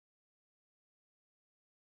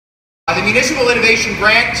The Municipal Innovation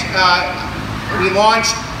Grant we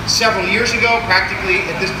launched several years ago, practically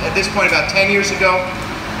at this point about 10 years ago,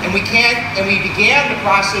 and we began the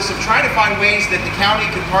process of trying to find ways that the county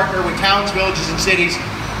could partner with towns, villages, and cities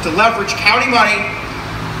to leverage county money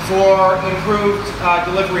for improved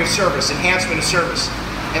delivery of service, enhancement of service.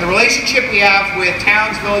 And the relationship we have with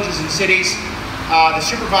towns, villages, and cities, the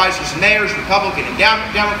supervisors and mayors, Republican and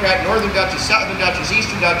Democrat, Northern Dutchess, Southern Dutchess,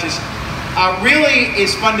 Eastern Dutchess, really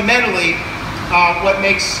is fundamentally what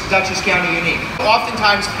makes Dutchess County unique.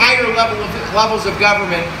 Oftentimes, higher levels of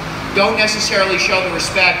government don't necessarily show the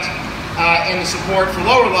respect and the support for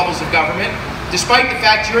lower levels of government, despite the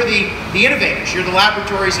fact you're the innovators, you're the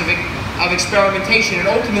laboratories of experimentation, and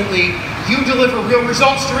ultimately you deliver real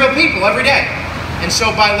results to real people every day. And so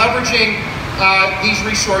by leveraging these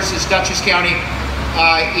resources, Dutchess County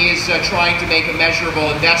is trying to make a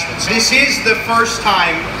measurable investment. So this is the first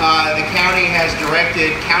time the county has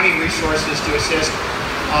directed county resources to assist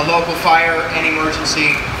local fire and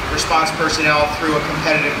emergency response personnel through a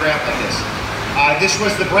competitive grant like this. This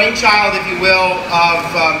was the brainchild, if you will, of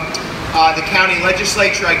the county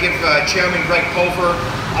legislature. I give Chairman Greg Pulver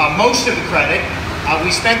most of the credit.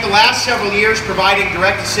 We spent the last several years providing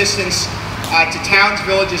direct assistance to towns,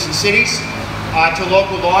 villages, and cities, to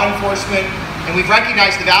local law enforcement, and we've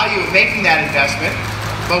recognized the value of making that investment,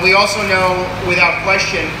 but we also know without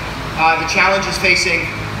question the challenges facing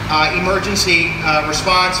emergency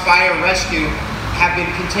response, fire, rescue have been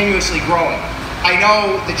continuously growing. I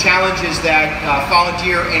know the challenges that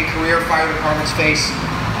volunteer and career fire departments face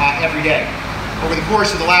every day. Over the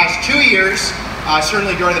course of the last 2 years,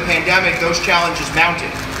 certainly during the pandemic, those challenges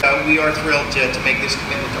mounted. We are thrilled to make this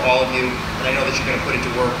commitment to all of you, and I know that you're going to put it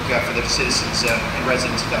to work for the citizens and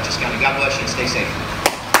residents of Dutchess County. God bless you and stay safe.